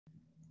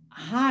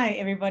Hi,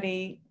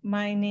 everybody.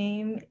 My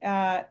name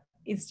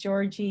is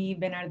Georgie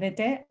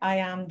Benardete. I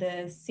am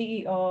the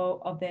CEO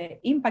of the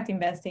Impact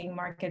Investing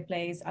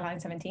Marketplace,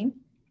 Align 17.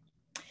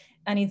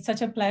 And it's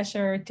such a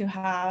pleasure to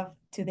have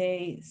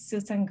today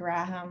Susan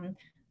Graham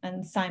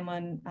and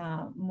Simon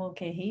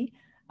Mulcahy,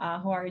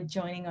 who are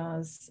joining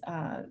us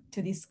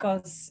to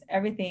discuss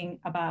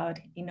everything about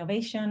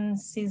innovation,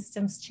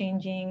 systems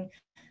changing,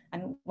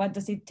 and what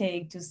does it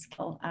take to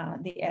scale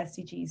the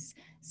SDGs.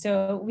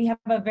 So we have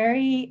a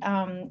very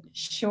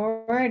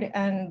short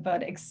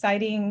but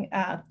exciting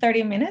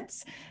 30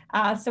 minutes.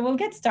 So we'll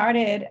get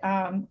started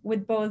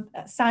with both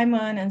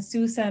Simon and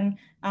Susan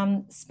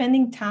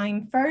spending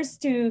time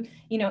first to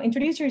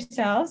introduce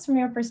yourselves from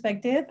your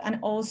perspective and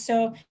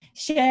also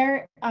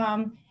share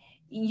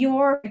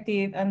your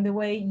perspective and the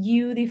way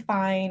you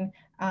define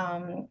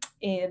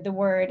the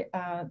word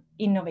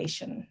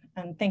innovation.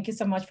 And thank you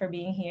so much for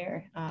being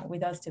here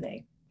with us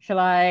today. Shall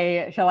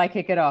I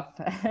kick it off?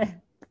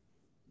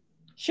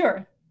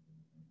 Sure.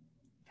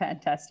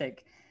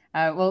 Fantastic.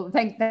 Well,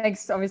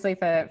 thanks obviously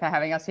for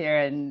having us here,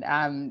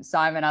 and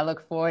Simon, I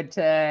look forward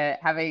to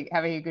having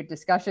a good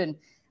discussion.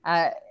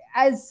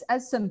 As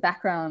some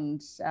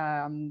background,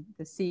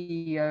 the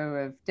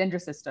CEO of Dendra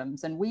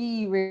Systems, and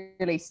we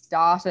really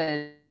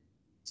started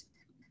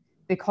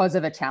because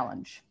of a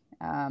challenge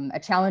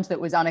that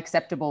was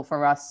unacceptable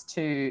for us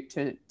to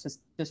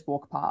just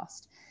walk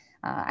past.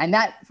 And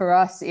that for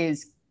us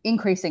is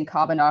increasing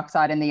carbon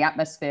dioxide in the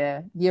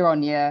atmosphere year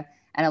on year,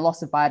 and a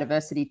loss of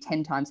biodiversity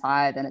 10 times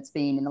higher than it's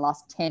been in the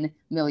last 10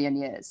 million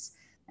years.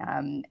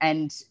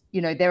 And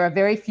there are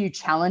very few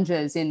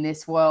challenges in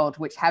this world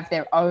which have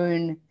their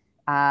own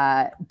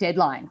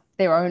deadline,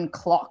 their own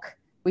clock.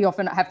 We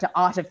often have to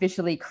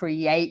artificially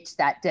create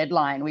that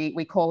deadline.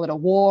 We call it a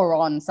war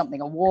on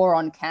something, a war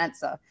on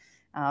cancer,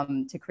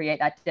 to create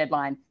that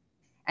deadline.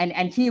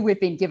 And here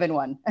we've been given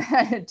one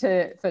for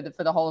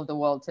the whole of the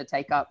world to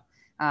take up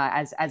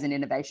as an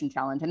innovation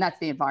challenge. And that's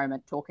the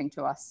environment talking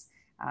to us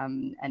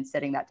and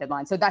setting that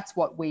deadline. So that's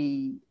what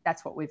we've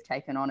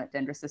taken on at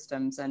Dendra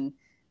Systems, and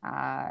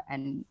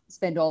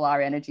spend all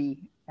our energy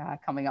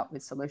coming up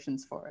with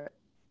solutions for it.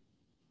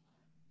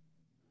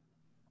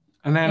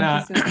 And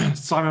then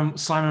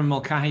Simon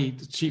Mulcahy,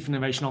 the Chief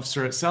Innovation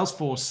Officer at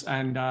Salesforce.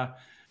 And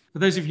for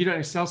those of you who don't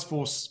know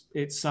Salesforce,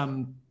 it's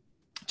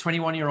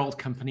 21-year-old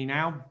company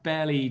now,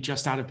 barely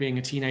just out of being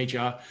a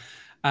teenager,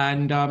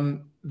 and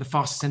the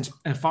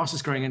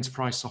fastest growing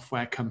enterprise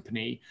software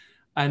company.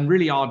 And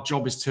really our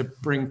job is to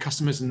bring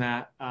customers and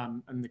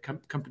the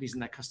companies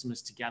and their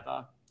customers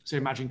together. So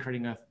imagine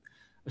creating a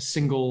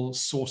single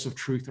source of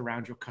truth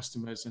around your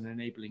customers and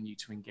enabling you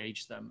to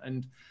engage them.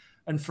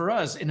 And for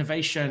us,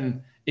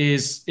 innovation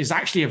is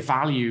actually a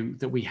value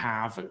that we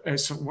have.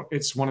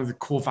 It's one of the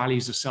core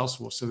values of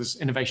Salesforce. So there's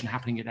innovation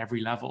happening at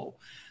every level.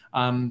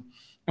 And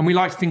we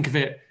like to think of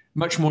it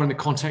much more in the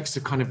context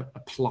of kind of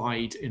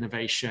applied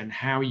innovation,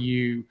 how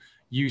you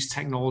use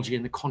technology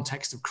in the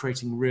context of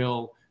creating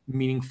real,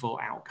 meaningful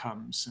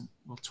outcomes. And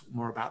we'll talk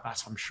more about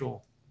that, I'm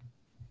sure.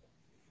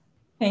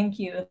 Thank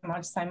you so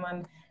much,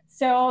 Simon.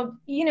 So,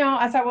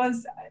 as I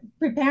was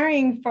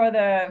preparing for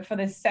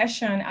this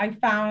session, I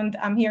found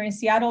I'm here in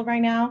Seattle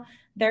right now.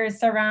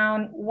 There's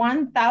around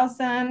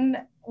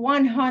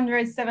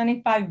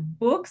 1,175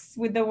 books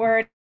with the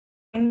word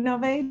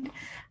innovate.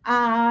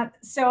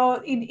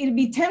 So it'd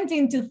be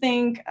tempting to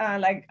think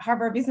like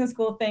Harvard Business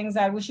School thinks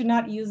that we should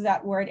not use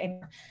that word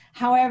anymore.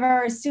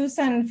 However,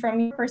 Susan, from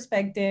your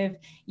perspective,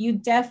 you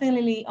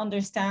definitely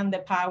understand the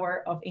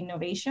power of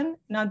innovation,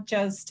 not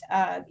just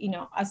as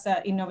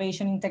an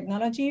innovation in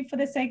technology for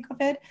the sake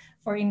of it,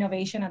 for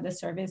innovation at the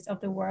service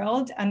of the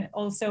world. And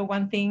also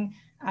one thing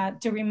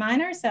to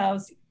remind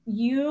ourselves,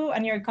 you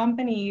and your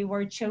company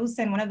were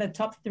chosen one of the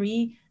top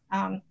 3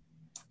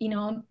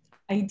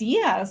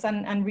 ideas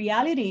and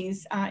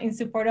realities in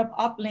support of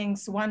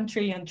UpLink's 1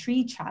 trillion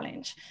tree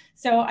challenge.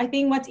 So I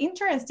think what's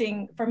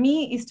interesting for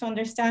me is to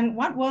understand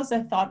what was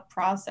the thought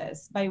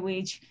process by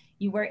which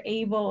you were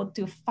able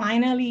to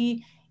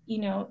finally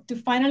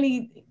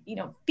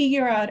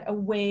figure out a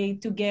way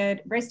to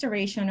get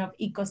restoration of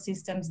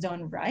ecosystems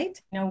done right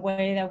in a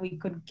way that we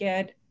could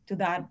get to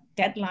that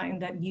deadline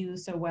that you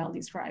so well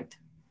described.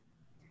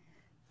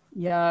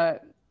 Yeah.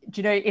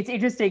 It's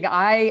interesting.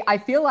 I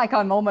feel like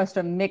I'm almost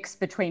a mix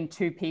between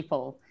 2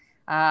 people.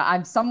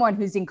 I'm someone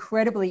who's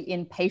incredibly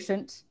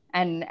impatient,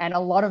 and a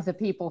lot of the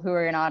people who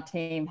are in our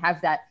team have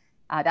that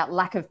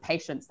lack of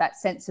patience, that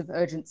sense of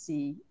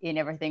urgency in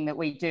everything that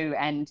we do.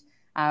 And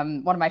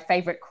one of my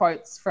favorite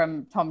quotes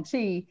from Tom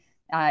Chi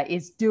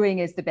is "Doing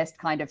is the best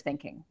kind of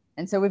thinking."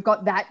 And so we've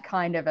got that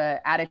kind of a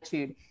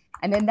attitude.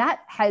 And then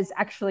that has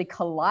actually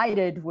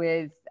collided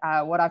with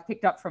what I've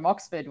picked up from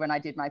Oxford when I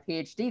did my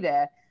PhD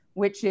there,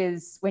 which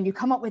is when you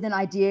come up with an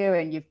idea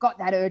and you've got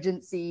that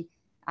urgency,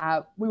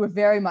 we were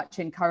very much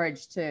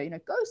encouraged to,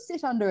 go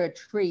sit under a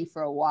tree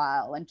for a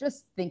while and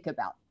just think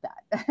about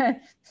that,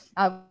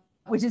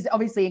 which is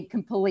obviously in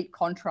complete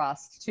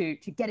contrast to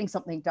getting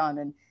something done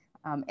and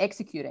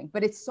executing.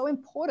 But it's so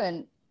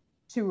important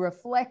to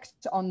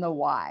reflect on the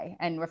why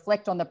and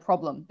reflect on the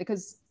problem,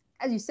 because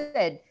as you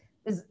said,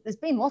 there's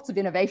been lots of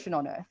innovation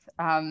on Earth.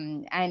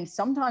 And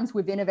sometimes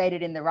we've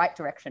innovated in the right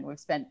direction. We've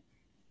spent,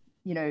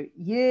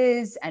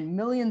 years and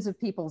millions of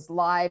people's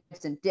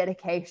lives and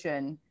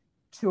dedication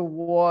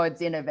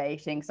towards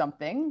innovating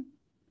something.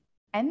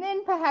 And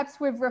then perhaps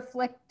we've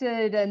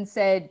reflected and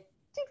said,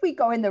 did we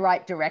go in the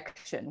right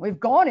direction? We've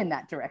gone in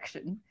that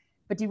direction,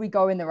 but did we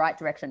go in the right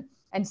direction?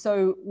 And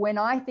so when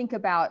I think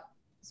about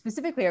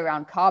specifically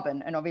around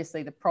carbon, and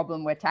obviously the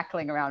problem we're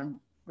tackling around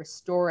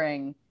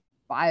restoring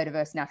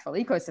biodiverse natural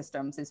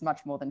ecosystems is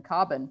much more than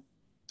carbon.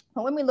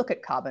 But when we look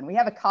at carbon, we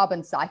have a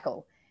carbon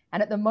cycle.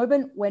 And at the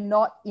moment, we're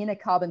not in a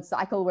carbon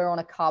cycle, we're on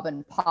a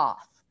carbon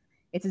path.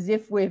 It's as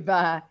if we've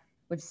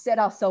set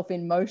ourselves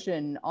in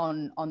motion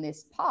on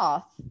this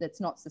path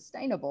that's not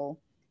sustainable.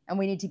 And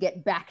we need to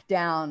get back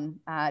down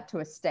to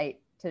a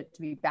state to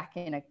be back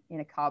in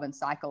a carbon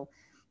cycle.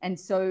 And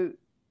so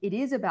it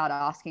is about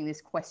asking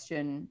this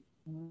question,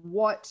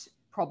 what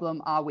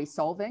problem are we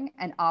solving?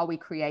 And are we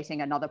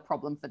creating another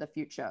problem for the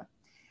future?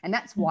 And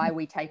that's why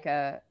we take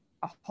a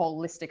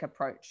holistic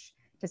approach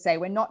to say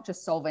we're not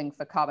just solving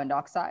for carbon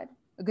dioxide,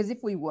 because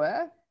if we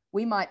were,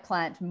 we might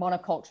plant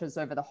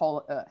monocultures over the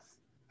whole Earth.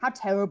 How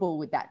terrible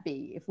would that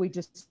be if we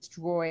just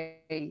destroy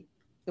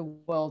the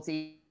world's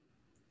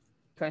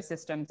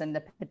ecosystems and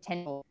the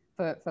potential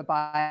for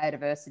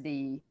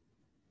biodiversity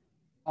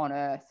on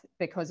Earth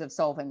because of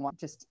solving one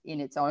just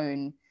in its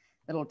own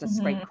little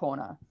discrete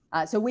corner.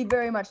 So we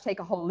very much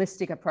take a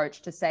holistic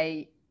approach to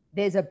say,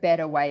 there's a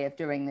better way of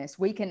doing this.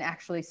 We can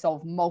actually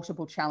solve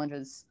multiple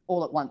challenges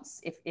all at once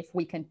if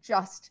we can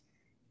just,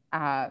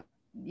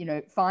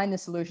 find the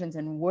solutions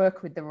and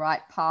work with the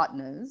right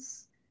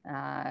partners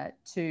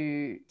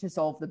to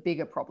solve the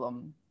bigger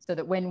problem, so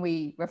that when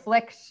we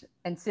reflect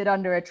and sit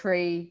under a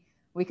tree,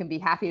 we can be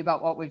happy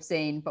about what we've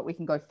seen, but we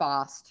can go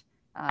fast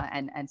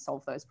and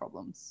solve those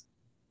problems.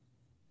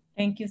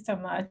 Thank you so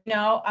much.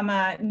 I'm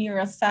a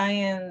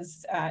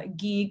neuroscience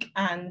geek,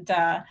 and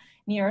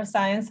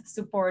neuroscience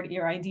support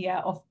your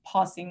idea of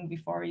pausing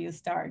before you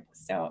start.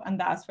 And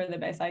that's where the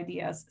best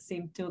ideas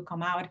seem to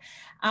come out.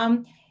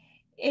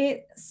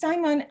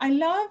 Simon, I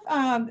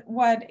love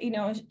what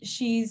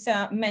she's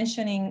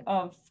mentioning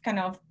of kind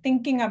of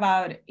thinking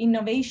about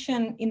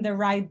innovation in the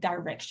right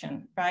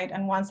direction, right?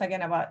 And once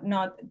again, about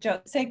not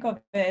just sake of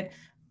it,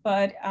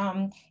 but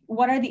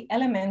what are the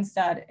elements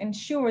that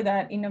ensure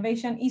that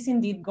innovation is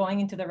indeed going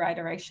into the right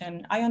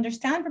direction? I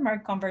understand from our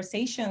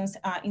conversations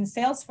in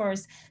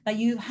Salesforce that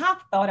you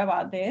have thought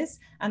about this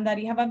and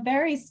that you have a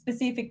very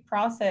specific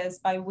process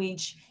by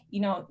which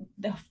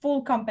the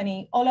full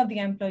company, all of the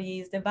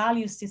employees, the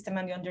value system,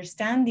 and the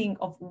understanding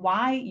of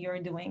why you're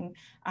doing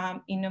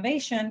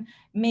innovation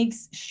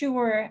makes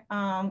sure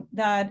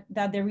that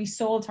the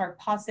results are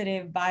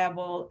positive,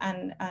 viable,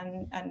 and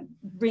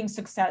bring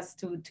success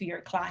to your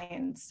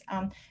clients.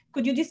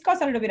 Could you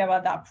discuss a little bit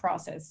about that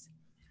process?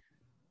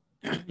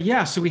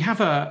 Yeah, so we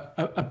have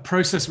a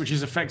process which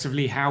is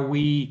effectively how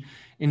we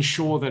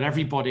ensure that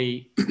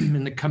everybody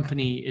in the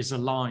company is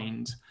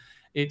aligned.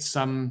 It's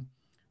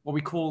what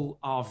we call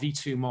our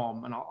V2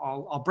 MOM, and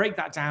I'll break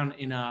that down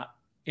in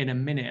a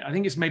minute. I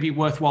think it's maybe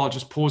worthwhile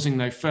just pausing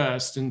though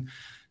first and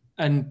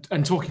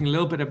talking a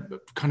little bit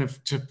of kind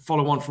of to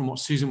follow on from what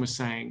Susan was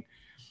saying.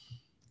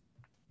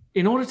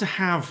 In order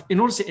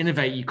to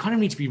innovate, you kind of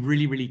need to be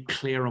really, really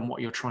clear on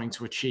what you're trying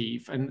to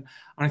achieve. And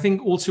I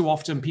think all too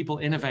often people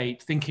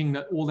innovate thinking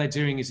that all they're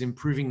doing is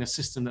improving the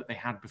system that they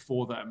had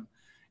before them.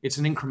 It's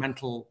an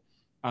incremental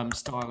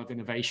style of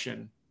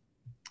innovation.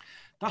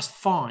 That's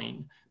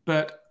fine,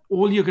 but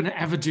all you're going to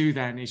ever do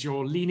then is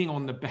you're leaning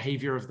on the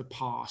behavior of the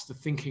past, the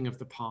thinking of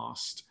the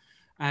past.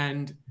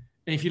 And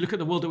if you look at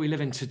the world that we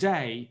live in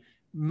today,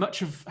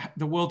 much of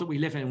the world that we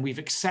live in, we've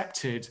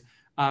accepted,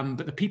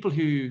 but the people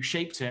who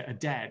shaped it are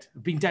dead,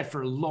 have been dead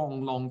for a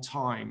long, long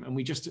time. And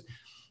we just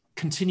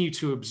continue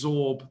to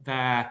absorb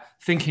their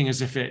thinking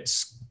as if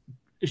it's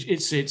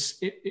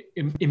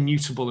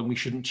immutable and we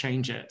shouldn't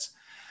change it.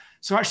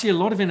 So actually a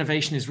lot of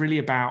innovation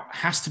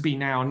has to be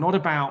now, not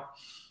about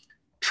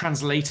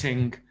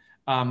translating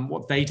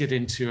what they did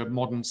into a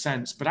modern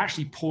sense, but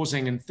actually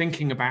pausing and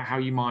thinking about how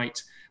you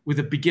might, with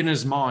a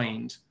beginner's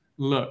mind,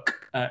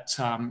 look at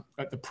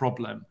the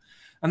problem.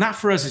 And that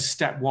for us is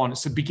step one.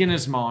 It's a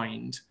beginner's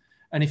mind.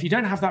 And if you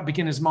don't have that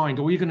beginner's mind,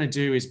 all you're going to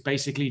do is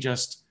basically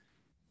just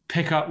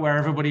pick up where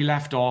everybody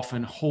left off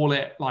and haul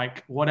it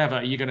like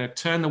whatever. You're going to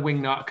turn the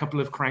wing nut a couple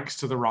of cranks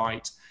to the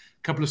right,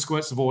 a couple of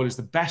squirts of oil is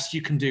the best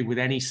you can do with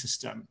any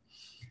system.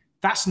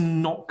 That's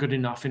not good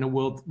enough in a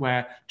world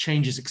where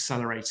change is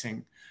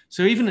accelerating.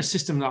 So even a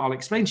system that I'll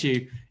explain to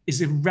you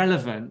is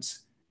irrelevant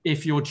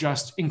if you're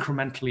just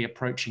incrementally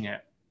approaching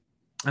it.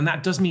 And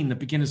that does mean the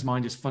beginner's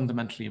mind is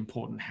fundamentally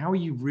important. How are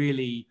you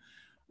really,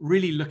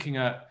 really looking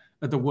at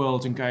the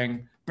world and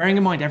going, bearing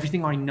in mind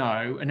everything I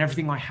know and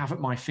everything I have at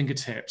my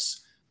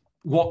fingertips,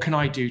 what can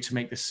I do to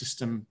make this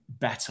system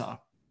better?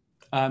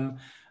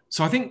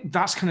 So I think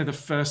that's kind of the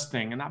first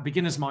thing. And that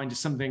beginner's mind is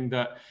something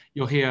that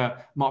you'll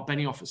hear Mark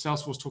Benioff at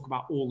Salesforce talk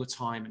about all the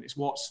time. And it's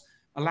what's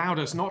allowed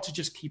us not to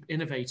just keep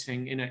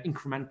innovating in an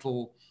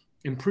incremental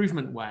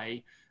improvement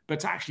way, but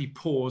to actually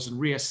pause and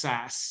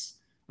reassess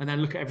and then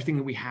look at everything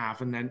that we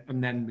have and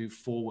then move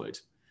forward.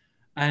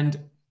 And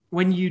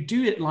when you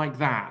do it like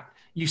that,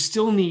 you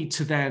still need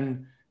to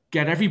then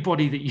get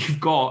everybody that you've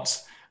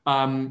got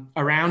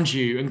around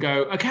you and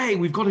go, okay,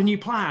 we've got a new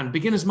plan.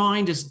 Beginner's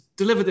Mind has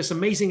delivered this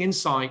amazing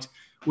insight.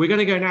 We're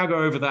going to now go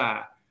over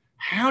there.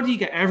 How do you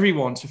get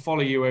everyone to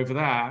follow you over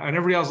there? And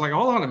everybody else is like,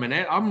 hold on a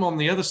minute, I'm on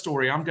the other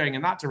story, I'm going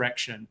in that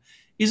direction,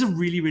 is a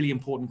really, really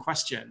important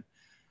question.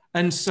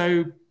 And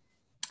so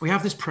we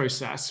have this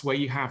process where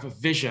you have a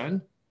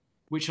vision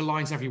which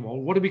aligns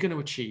everyone. What are we going to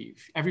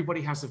achieve?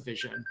 Everybody has a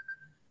vision.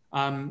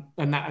 And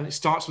it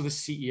starts with the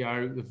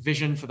CEO, the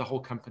vision for the whole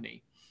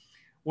company.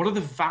 What are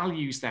the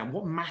values then?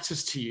 What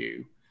matters to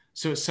you?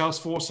 So at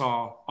Salesforce,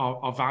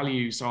 our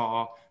values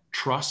are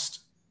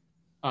trust,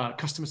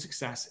 customer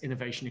success,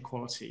 innovation,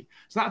 equality.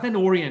 So that then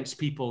orients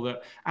people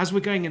that as we're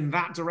going in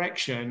that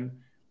direction,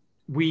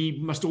 we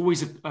must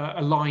always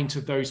align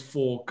to those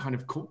four kind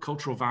of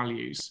cultural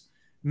values.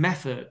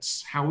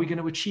 Methods, how are we going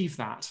to achieve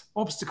that?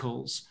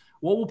 Obstacles,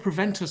 what will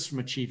prevent us from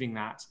achieving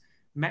that?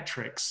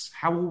 Metrics,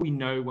 how will we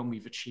know when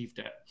we've achieved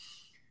it?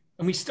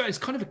 And we start, it's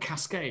kind of a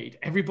cascade.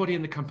 Everybody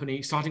in the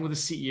company, starting with the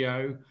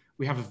CEO,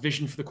 we have a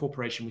vision for the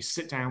corporation. We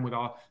sit down with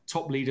our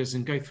top leaders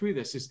and go through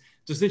this.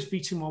 Does this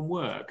V2MOM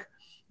work?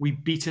 We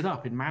beat it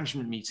up in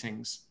management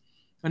meetings.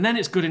 And then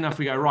it's good enough.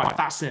 We go, right,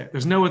 that's it.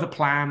 There's no other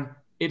plan.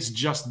 It's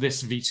just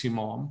this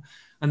V2MOM.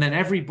 And then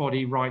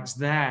everybody writes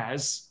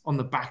theirs on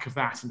the back of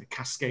that in a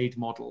cascade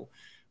model.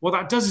 What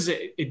that does is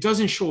it does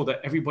ensure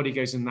that everybody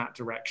goes in that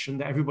direction,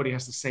 that everybody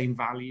has the same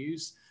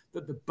values,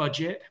 that the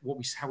budget,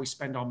 how we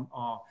spend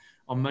our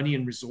money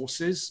and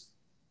resources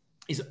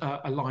is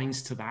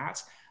aligns to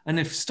that. And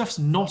if stuff's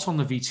not on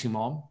the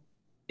V2MOM,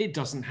 it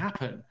doesn't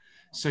happen.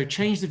 So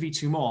change the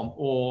V2MOM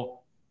or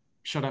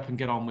shut up and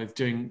get on with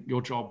doing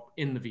your job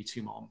in the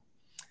V2MOM.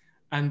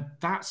 And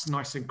that's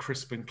nice and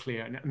crisp and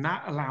clear. And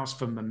that allows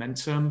for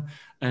momentum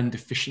and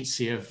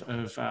efficiency of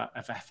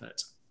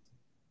effort.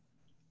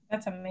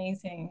 That's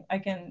amazing. I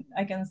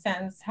can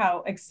sense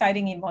how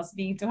exciting it must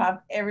be to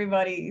have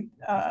everybody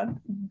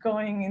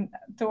going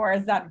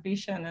towards that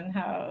vision,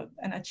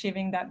 and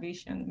achieving that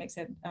vision makes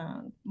it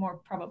more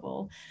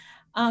probable.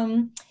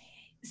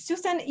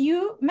 Susan,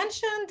 you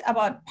mentioned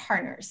about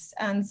partners.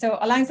 And so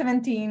Align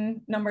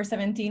 17, number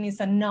 17 is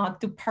a nod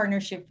to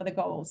partnership for the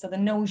goals. So the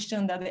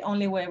notion that the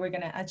only way we're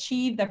going to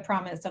achieve the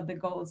promise of the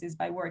goals is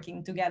by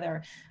working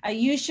together. I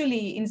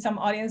usually, in some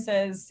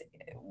audiences,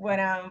 when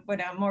I'm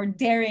more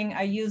daring,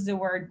 I use the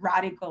word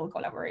radical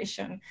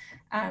collaboration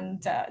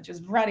and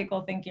just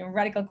radical thinking,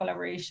 radical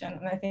collaboration.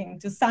 And I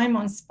think to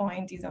Simon's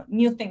point is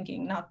new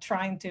thinking, not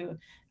trying to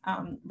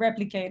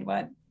replicate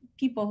what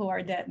people who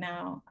are dead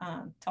now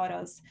taught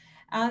us.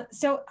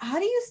 So how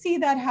do you see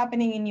that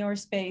happening in your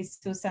space,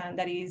 Susan?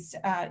 That is,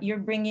 you're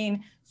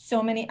bringing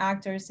so many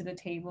actors to the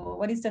table.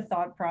 What is the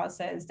thought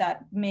process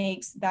that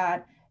makes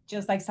that,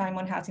 just like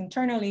Simon has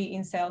internally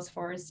in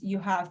Salesforce, you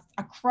have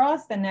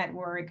across the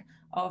network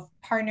of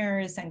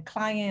partners and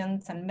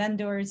clients and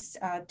vendors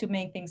to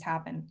make things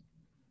happen?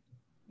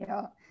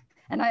 Yeah,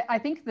 and I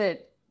think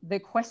that the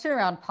question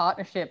around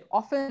partnership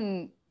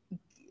often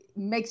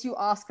makes you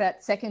ask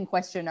that second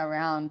question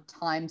around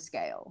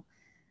timescale.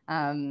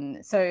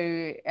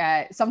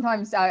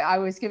 Sometimes I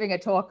was giving a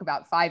talk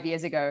about 5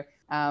 years ago,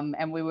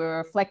 and we were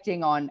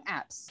reflecting on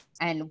apps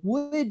and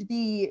would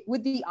the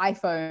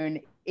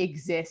iPhone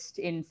exist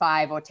in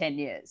 5 or 10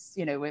 years?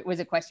 You know, it was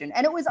a question,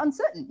 and it was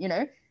uncertain. You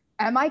know,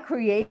 am I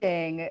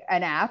creating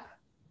an app,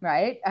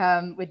 right,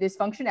 with this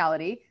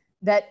functionality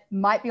that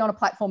might be on a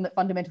platform that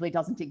fundamentally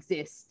doesn't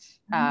exist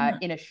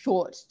in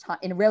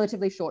a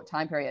relatively short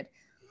time period?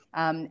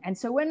 And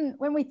so when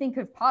we think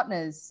of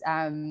partners,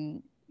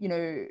 you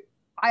know,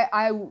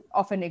 I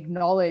often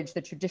acknowledge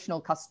the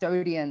traditional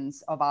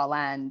custodians of our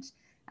land,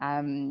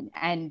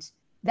 and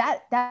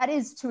that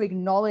is to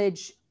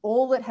acknowledge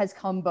all that has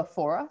come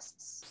before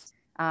us,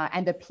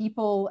 and the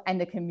people and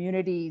the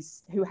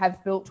communities who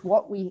have built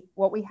what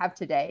we have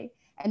today,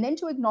 and then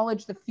to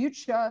acknowledge the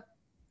future,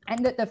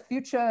 and that the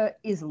future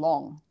is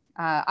long.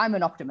 I'm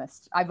an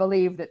optimist. I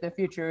believe that the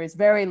future is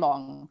very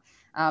long,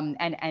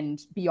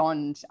 and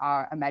beyond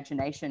our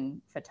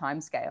imagination for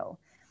timescale.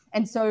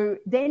 And so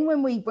then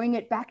when we bring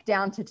it back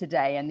down to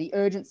today and the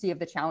urgency of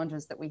the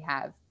challenges that we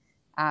have,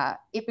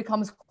 it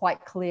becomes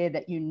quite clear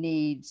that you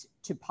need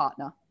to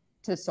partner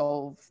to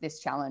solve this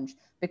challenge,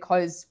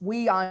 because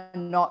we are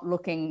not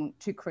looking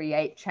to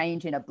create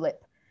change in a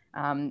blip.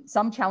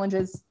 Some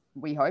challenges,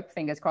 we hope,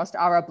 fingers crossed,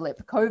 are a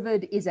blip.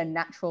 COVID is a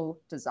natural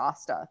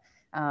disaster,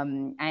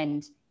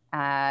 and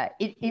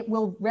it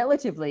will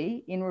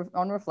relatively,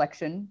 on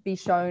reflection, be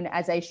shown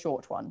as a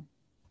short one.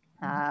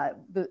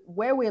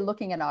 Where we're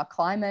looking at our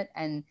climate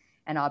and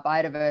our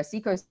biodiverse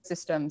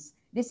ecosystems,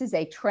 this is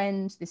a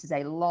trend, this is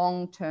a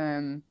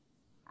long-term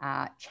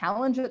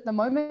challenge at the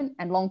moment,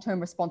 and long-term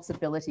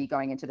responsibility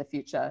going into the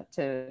future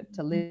to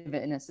live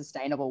in a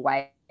sustainable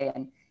way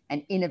and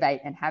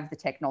innovate and have the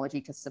technology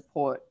to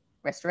support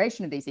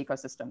restoration of these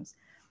ecosystems.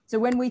 So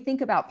when we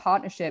think about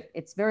partnership,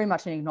 it's very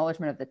much an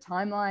acknowledgement of the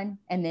timeline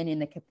and then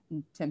in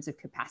terms of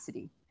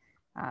capacity.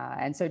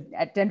 And so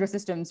at Dendra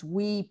Systems,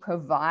 we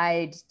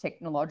provide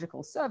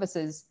technological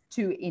services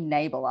to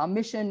enable. Our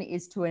mission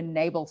is to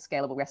enable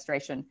scalable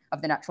restoration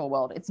of the natural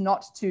world. It's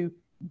not to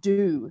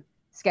do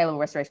scalable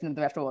restoration of the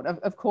natural world.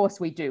 Of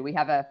course we do. We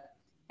have an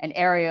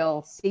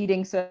aerial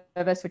seeding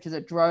service, which is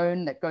a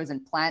drone that goes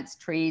and plants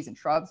trees and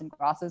shrubs and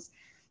grasses.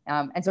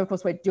 And so of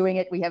course we're doing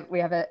it. We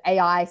have an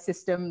AI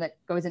system that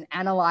goes and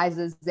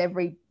analyzes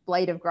every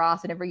blade of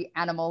grass and every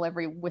animal,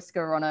 every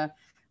whisker on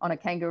a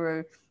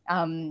kangaroo.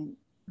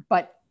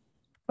 But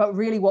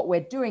really what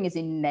we're doing is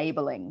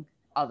enabling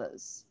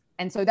others.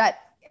 And so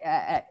that,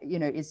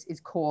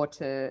 is core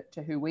to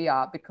who we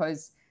are,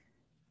 because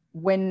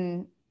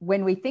when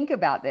we think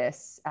about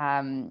this,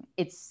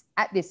 it's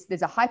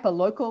there's a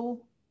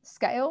hyper-local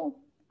scale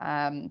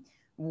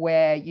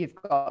where you've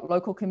got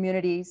local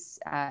communities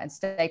and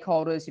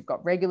stakeholders, you've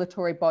got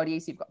regulatory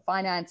bodies, you've got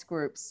finance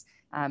groups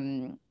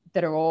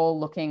that are all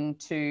looking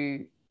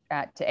to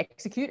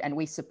execute, and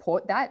we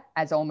support that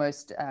as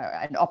almost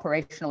an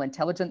operational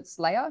intelligence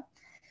layer.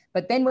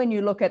 But then when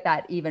you look at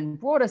that even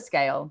broader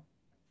scale,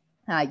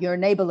 you're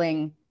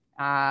enabling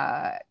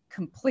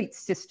complete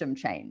system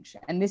change.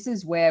 And this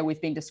is where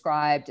we've been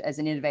described as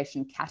an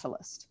innovation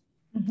catalyst.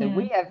 Mm-hmm. So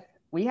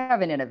we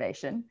have an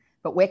innovation,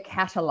 but we're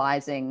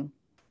catalyzing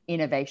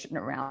innovation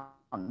around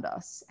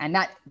us. And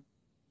that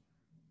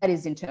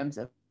is in terms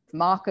of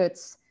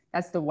markets.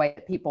 That's the way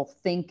that people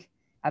think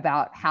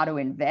about how to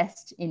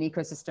invest in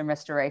ecosystem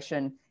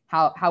restoration,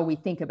 how we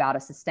think about a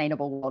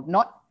sustainable world,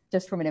 not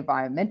just from an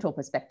environmental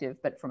perspective,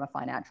 but from a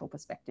financial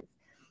perspective.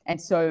 And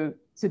so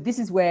this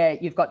is where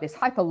you've got this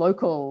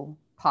hyper-local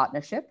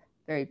partnership,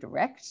 very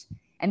direct.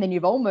 And then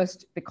you've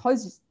almost,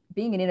 because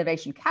being an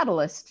innovation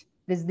catalyst,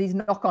 there's these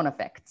knock-on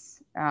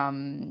effects.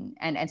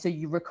 And so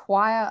you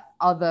require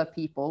other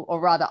people, or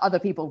rather other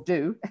people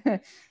do,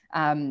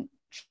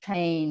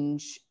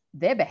 change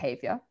their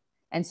behavior.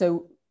 And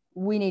so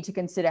we need to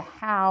consider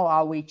how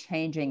are we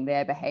changing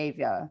their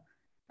behavior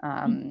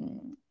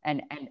and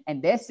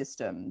their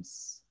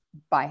systems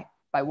by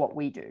what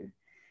we do.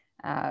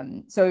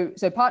 So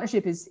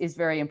partnership is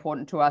very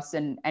important to us,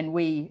 and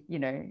we,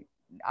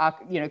 our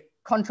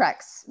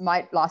contracts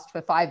might last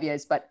for 5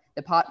 years, but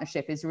the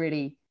partnership is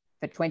really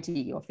for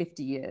 20 or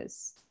 50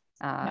 years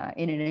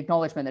in an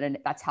acknowledgement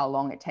that that's how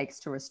long it takes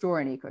to restore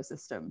an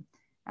ecosystem.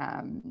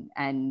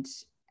 And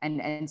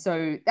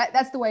so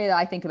that's the way that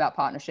I think about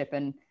partnership,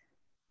 and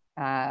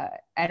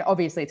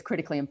obviously it's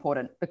critically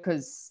important,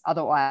 because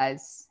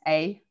otherwise,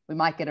 A, we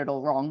might get it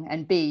all wrong,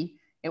 and B,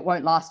 it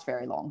won't last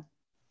very long.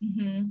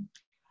 Mm-hmm.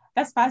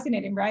 That's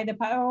fascinating, right? The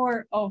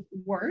power of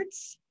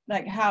words,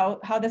 like how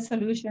the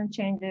solution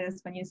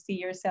changes when you see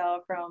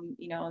yourself from,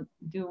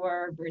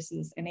 doer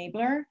versus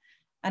enabler,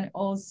 and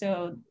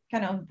also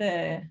kind of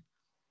the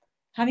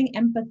having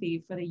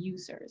empathy for the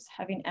users,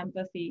 having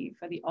empathy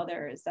for the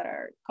others that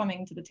are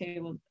coming to the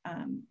table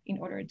in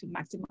order to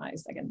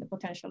maximize, again, the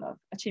potential of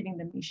achieving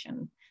the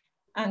mission.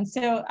 And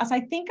so as I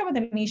think about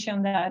the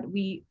mission that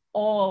we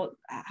all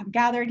have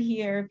gathered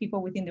here,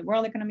 people within the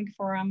World Economic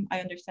Forum, I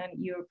understand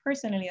you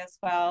personally as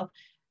well.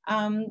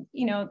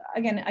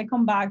 Again, I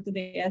come back to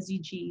the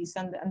SDGs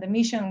and the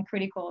mission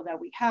critical that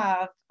we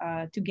have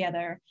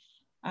together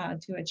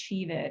to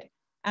achieve it.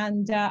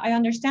 And I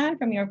understand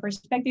from your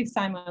perspective,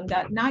 Simon,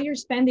 that now you're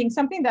spending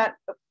something that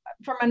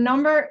from a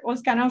number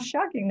was kind of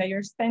shocking, that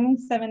you're spending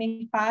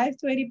 75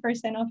 to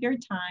 80% of your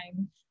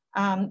time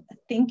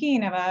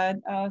thinking about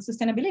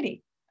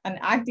sustainability and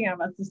acting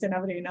about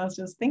sustainability, not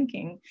just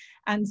thinking.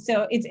 And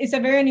so it's a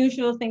very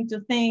unusual thing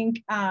to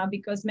think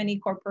because many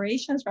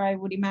corporations, right,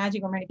 would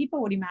imagine, or many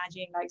people would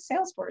imagine, like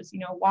Salesforce,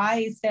 why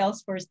is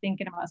Salesforce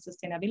thinking about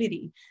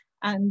sustainability?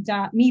 And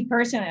me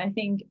personally, I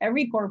think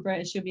every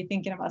corporate should be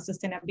thinking about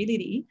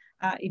sustainability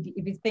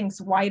if it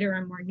thinks wider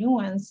and more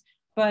nuanced.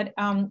 But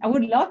I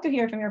would love to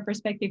hear from your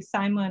perspective,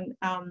 Simon,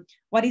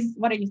 what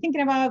are you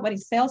thinking about? What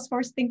is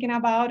Salesforce thinking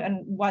about?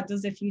 And what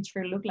does the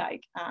future look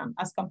like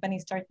as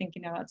companies start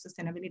thinking about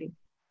sustainability?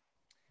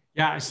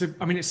 Yeah, it's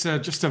I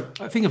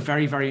think a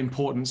very, very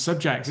important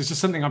subject. It's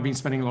just something I've been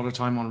spending a lot of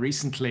time on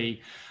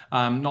recently,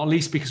 not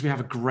least because we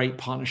have a great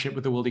partnership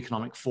with the World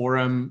Economic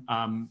Forum.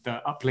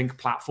 The UpLink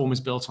platform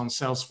is built on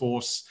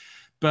Salesforce,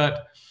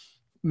 but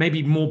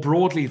maybe more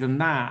broadly than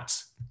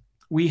that,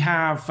 we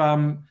have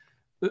a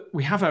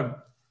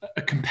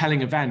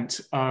compelling event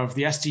of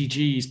the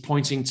SDGs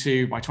pointing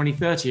to, by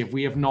 2030, if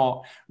we have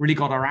not really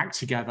got our act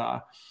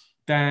together,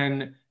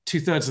 then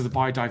 2/3 of the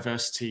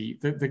biodiversity,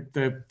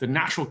 the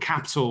natural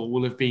capital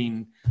will have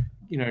been,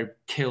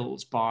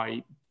 killed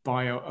by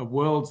a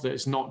world that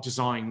is not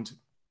designed,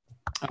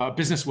 a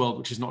business world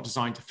which is not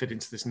designed to fit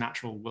into this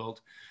natural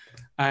world.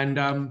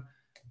 And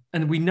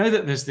we know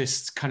that there's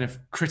this kind of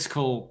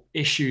critical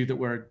issue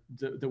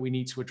that we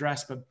need to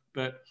address,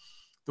 but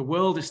the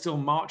world is still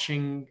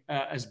marching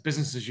as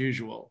business as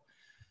usual.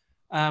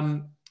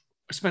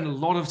 spend a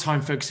lot of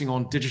time focusing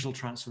on digital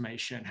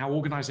transformation, how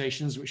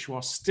organizations which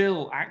are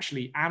still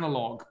actually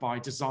analog by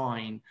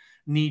design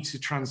need to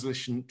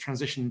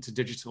transition to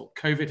digital.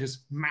 COVID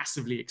has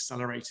massively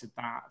accelerated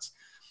that.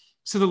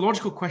 So the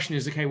logical question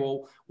is, okay,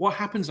 well, what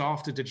happens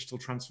after digital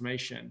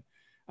transformation?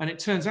 And it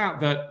turns out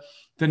that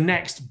the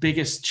next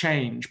biggest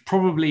change,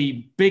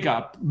 probably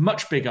bigger,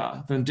 much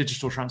bigger than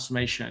digital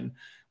transformation,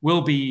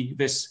 will be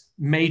this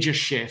major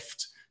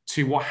shift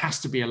to what has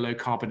to be a low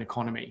carbon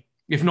economy.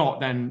 If not,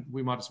 then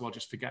we might as well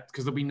just forget,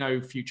 because there'll be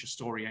no future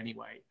story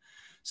anyway.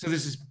 So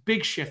there's this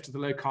big shift to the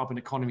low carbon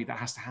economy that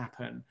has to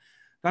happen.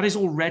 That is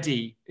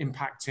already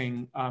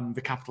impacting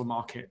the capital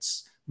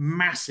markets.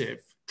 Massive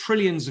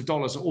trillions of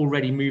dollars are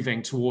already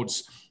moving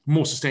towards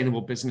more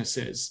sustainable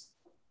businesses.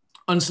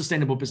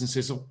 Unsustainable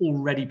businesses are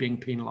already being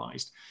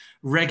penalized.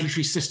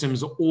 Regulatory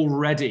systems are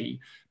already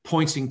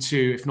pointing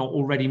to, if not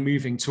already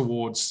moving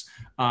towards,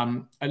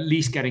 at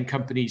least getting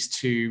companies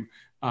to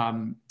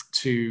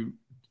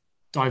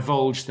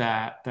divulge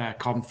their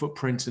carbon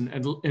footprint, and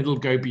it'll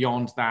go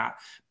beyond that.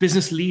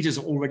 Business leaders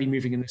are already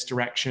moving in this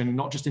direction,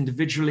 not just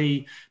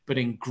individually, but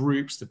in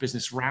groups, the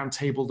Business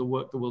Roundtable, the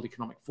work the World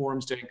Economic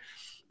Forum's doing.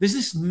 There's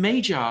this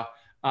major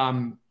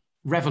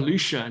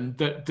revolution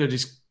that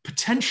is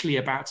potentially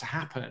about to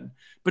happen,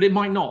 but it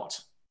might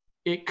not.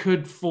 It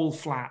could fall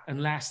flat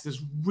unless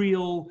there's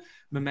real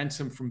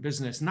momentum from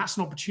business. And that's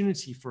an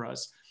opportunity for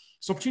us.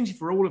 It's an opportunity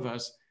for all of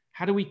us.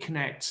 How do we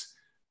connect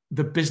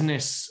the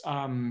business,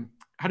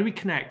 how do we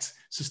connect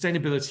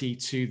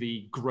sustainability to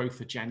the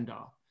growth agenda?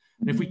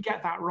 And if we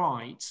get that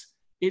right,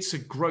 it's a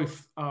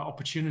growth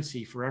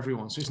opportunity for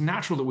everyone. So it's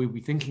natural that we'll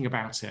be thinking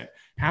about it.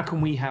 How can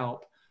we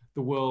help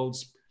the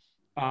world's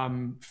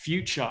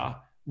future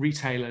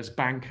retailers,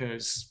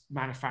 bankers,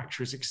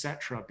 manufacturers,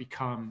 etc.,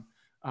 become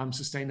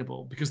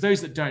sustainable? Because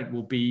those that don't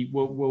won't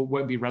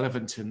be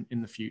relevant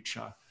in the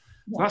future.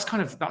 Yeah.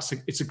 So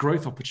it's a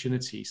growth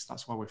opportunity. So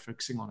that's why we're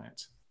focusing on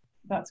it.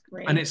 That's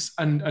great.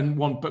 And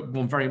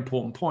one very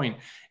important point,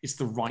 it's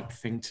the right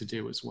thing to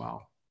do as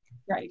well.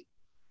 Right.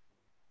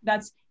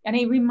 And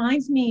it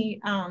reminds me,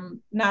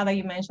 now that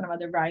you mentioned about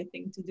the right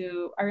thing to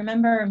do, I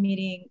remember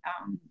meeting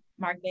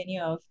Mark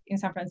Benioff in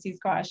San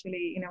Francisco,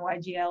 actually, in a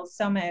YGL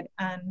summit,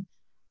 and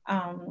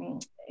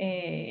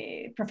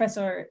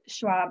Professor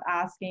Schwab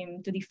asked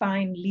him to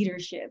define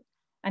leadership.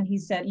 And he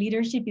said,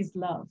 leadership is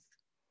love.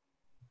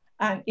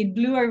 And it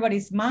blew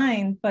everybody's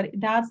mind, but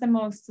that's the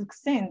most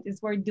succinct,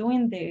 is we're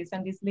doing this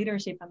and this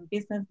leadership and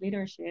business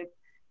leadership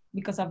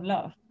because of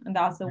love. And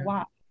that's the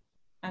why.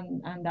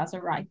 And that's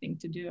the right thing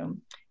to do.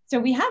 So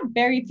we have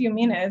very few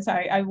minutes.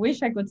 I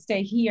wish I could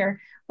stay here.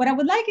 What I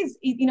would like is,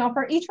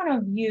 for each one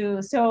of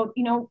you, so,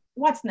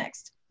 what's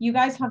next? You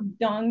guys have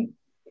done,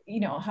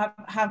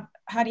 have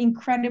had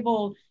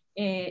incredible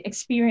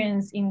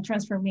experience in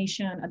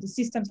transformation at the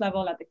systems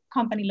level, at the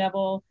company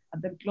level,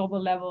 at the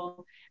global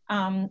level.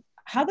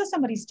 How does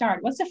somebody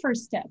start? What's the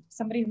first step?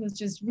 Somebody who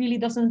just really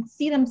doesn't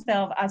see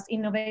themselves as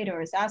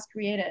innovators, as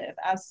creative,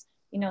 as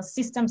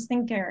systems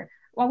thinker.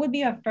 What would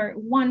be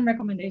one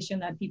recommendation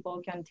that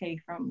people can take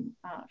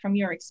from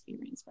your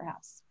experience,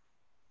 perhaps?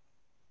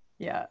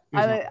 Yeah,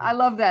 I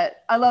love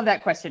that. I love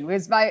that question.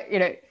 Because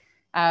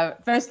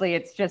firstly,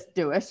 it's just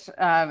do it.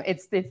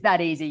 It's that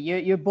easy.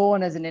 You're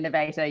born as an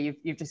innovator.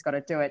 You've just got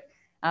to do it.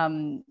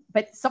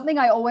 But something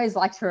I always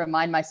like to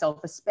remind myself,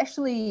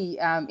 especially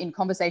in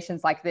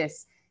conversations like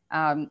this,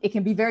 it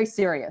can be very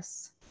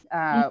serious,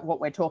 what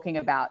we're talking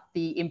about.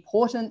 The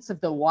importance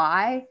of the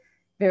why,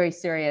 very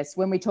serious.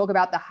 When we talk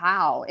about the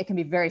how, it can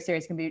be very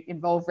serious. It can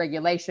involve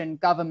regulation,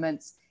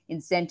 governments,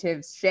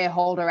 incentives,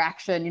 shareholder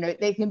action.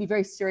 They can be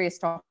very serious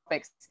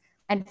topics.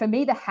 And for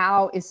me, the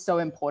how is so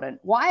important.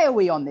 Why are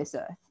we on this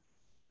earth,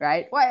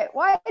 right?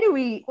 Why do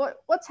we,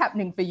 what's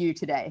happening for you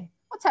today?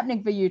 What's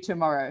happening for you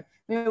tomorrow?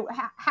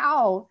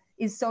 How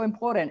is so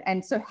important.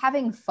 And so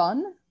having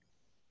fun,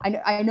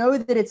 I know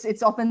that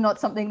it's often not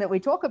something that we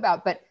talk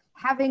about, but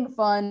having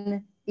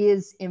fun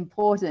is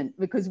important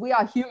because we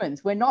are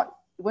humans. We're not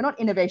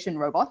innovation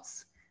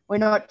robots. We're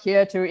not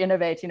here to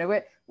innovate.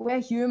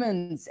 We're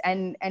humans.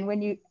 And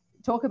when you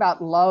talk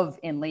about love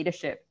in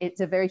leadership,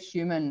 it's a very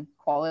human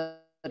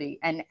quality,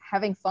 and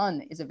having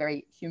fun is a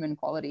very human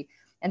quality.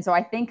 And so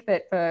I think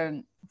that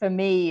for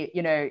me,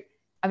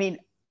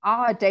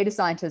 our data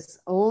scientists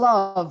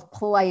love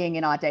playing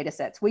in our data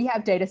sets. We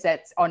have data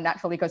sets on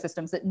natural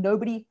ecosystems that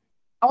nobody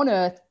on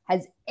Earth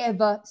has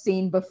ever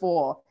seen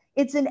before.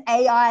 It's an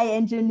AI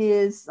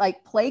engineer's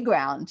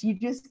playground. You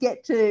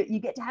get to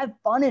have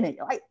fun in it.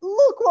 You're like,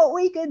 look what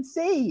we can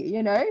see,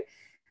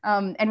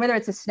 and whether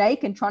it's a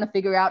snake and trying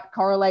to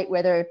correlate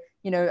whether,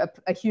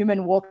 a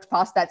human walked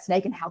past that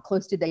snake and how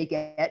close did they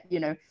get,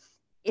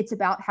 it's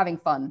about having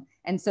fun.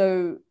 And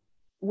so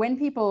when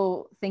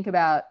people think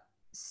about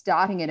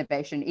starting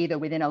innovation, either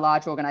within a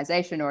large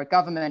organization or a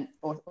government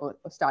or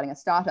starting a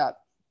startup,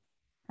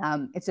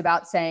 it's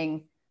about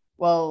saying,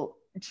 well,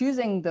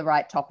 choosing the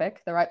right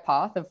topic, the right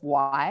path of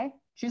why,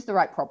 choose the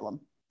right problem.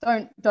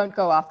 Don't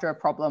go after a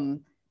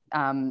problem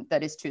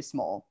that is too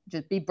small.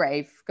 Just be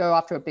brave, go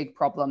after a big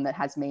problem that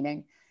has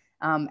meaning.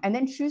 and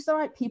then choose the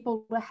right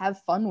people to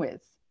have fun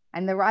with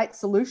and the right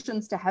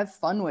solutions to have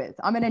fun with.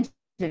 I'm an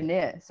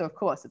engineer, so of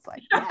course it's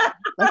like, yeah,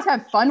 let's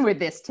have fun with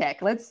this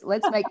tech. Let's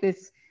make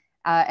this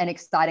an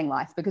exciting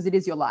life, because it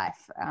is your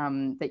life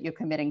that you're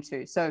committing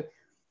to. So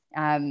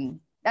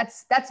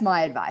that's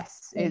my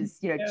advice, is,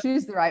 you know,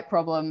 choose the right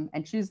problem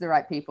and choose the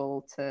right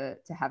people to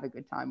have a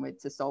good time with,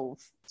 to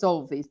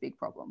solve these big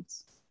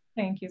problems.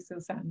 Thank you,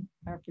 Susan.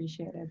 I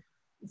appreciate it.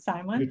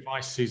 Simon? Good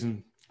advice,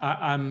 Susan.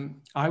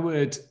 I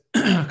would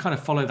kind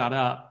of follow that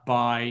up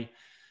by,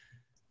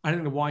 I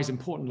think the why is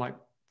important. Like,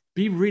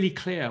 be really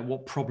clear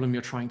what problem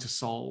you're trying to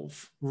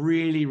solve.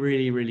 Really,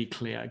 really, really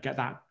clear. Get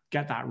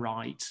that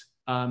right.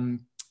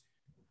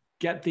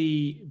 Get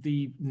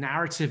the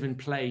narrative in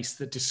place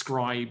that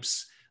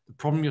describes the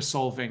problem you're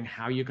solving,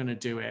 how you're going to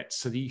do it,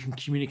 so that you can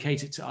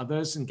communicate it to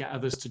others and get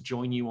others to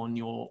join you on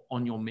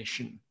your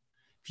mission.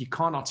 If you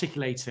can't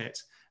articulate it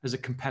as a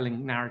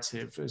compelling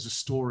narrative, as a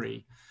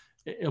story,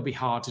 it'll be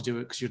hard to do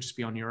it, because you'll just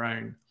be on your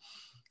own.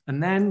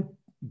 And then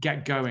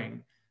get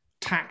going.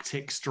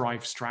 Tactics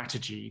drive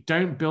strategy.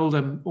 Don't build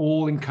an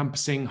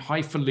all-encompassing,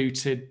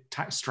 highfalutin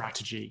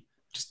strategy.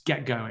 Just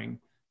get going.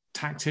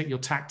 Your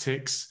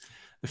tactics,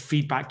 the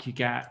feedback you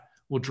get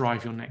will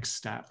drive your next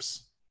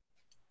steps.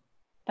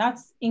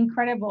 That's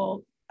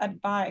incredible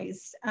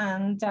advice.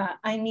 And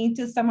I need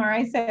to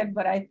summarize it,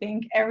 but I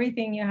think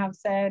everything you have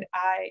said,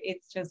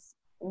 it's just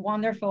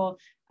wonderful.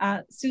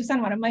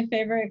 Susan, one of my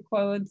favorite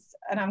quotes,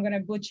 and I'm going to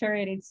butcher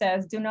it, it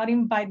says, "Do not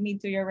invite me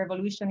to your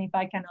revolution if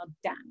I cannot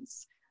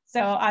dance." So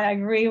I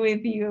agree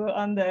with you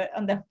on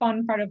the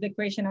fun part of the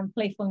creation and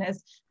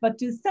playfulness. But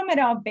to sum it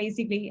up,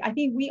 basically, I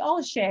think we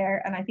all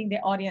share, and I think the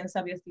audience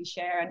obviously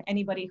share, and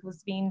anybody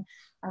who's been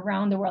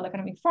around the World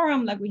Economic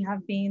Forum, like we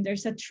have been,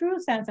 there's a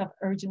true sense of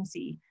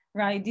urgency,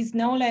 right? This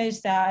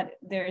knowledge that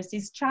there's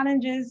these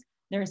challenges,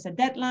 there's a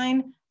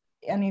deadline,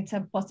 and it's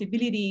a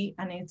possibility,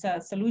 and it's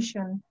a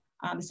solution.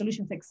 The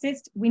solutions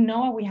exist. We know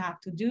what we have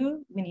to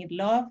do. We need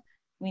love.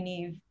 We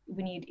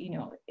need, you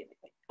know,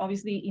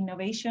 obviously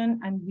innovation,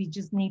 and we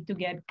just need to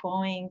get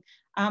going.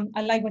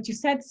 I like what you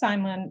said,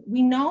 Simon.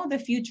 We know the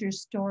future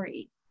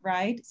story,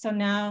 right? So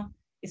now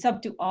it's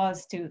up to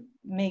us to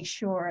make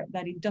sure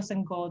that it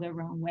doesn't go the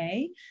wrong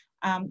way.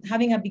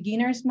 Having a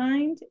beginner's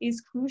mind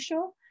is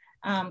crucial.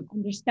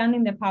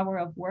 Understanding the power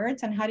of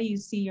words, and how do you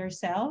see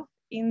yourself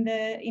in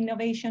the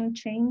innovation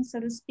chain, so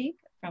to speak,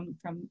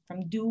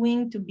 from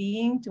doing to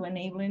being to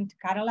enabling to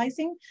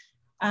catalyzing,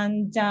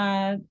 and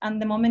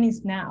the moment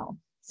is now.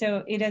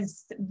 So it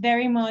is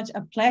very much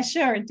a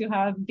pleasure to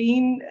have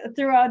been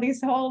throughout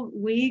this whole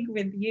week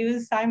with you,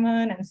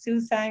 Simon and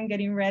Susan,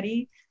 getting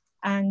ready.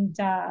 And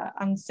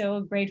I'm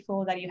so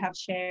grateful that you have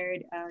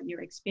shared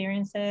your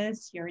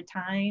experiences, your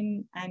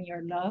time, and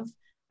your love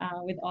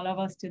with all of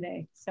us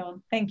today.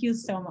 So thank you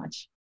so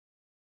much.